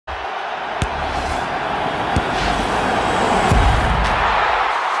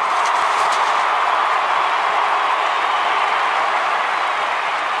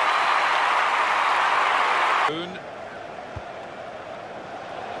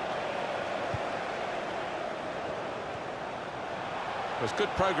There's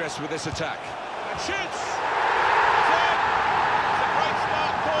good progress with this attack. And shoots! It's in! It's a great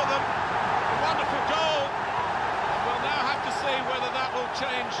start for them. A wonderful goal. And we'll now have to see whether that will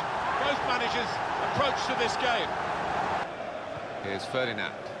change both managers' approach to this game. Here's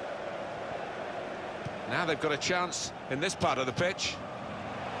Ferdinand. Now they've got a chance in this part of the pitch.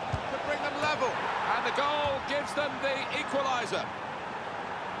 To bring them level. And the goal gives them the equaliser.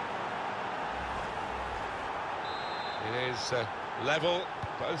 It is level.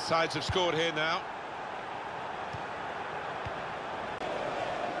 Both sides have scored here now.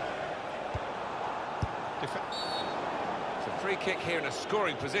 It's a free kick here in a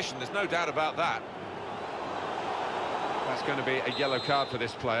scoring position, there's no doubt about that. That's going to be a yellow card for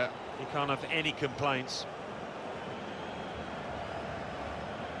this player. He can't have any complaints.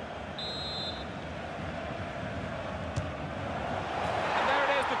 And there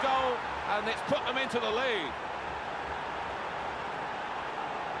it is, the goal, and it's put them into the lead.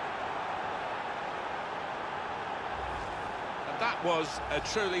 And that was a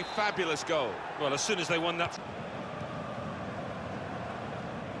truly fabulous goal. Well, as soon as they won that...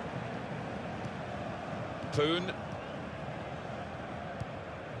 Poon.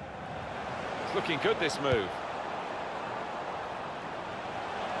 It's looking good, this move.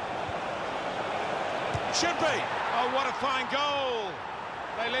 Should be! Oh, what a fine goal!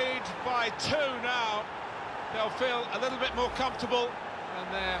 They lead by 2 now. They'll feel a little bit more comfortable,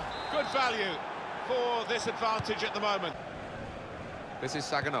 and they're good value for this advantage at the moment. This is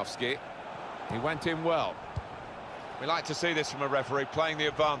Saganovsky. He went in well. We like to see this from a referee, playing the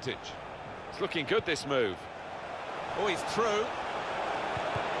advantage. It's looking good, this move. Oh, he's through.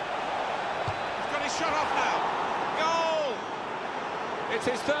 He's got his shot off now. Goal! It's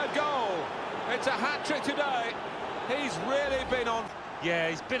his 3rd goal. It's a hat-trick today. He's really been on. Yeah,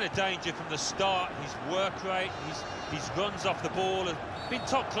 he's been a danger from the start. His work rate, his runs off the ball have been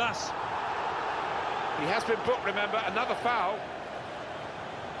top class. He has been booked, remember, another foul.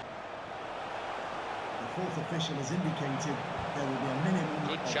 The 4th official has indicated there will be a minimum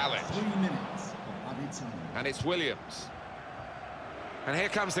Good of challenge. 3 minutes of added time. And it's Williams. And here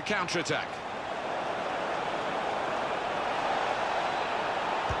comes the counter-attack.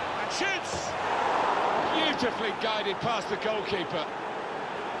 And shoots! Beautifully guided past the goalkeeper.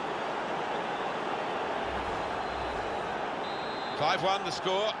 5-1 the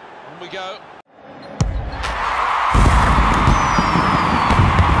score. On we go.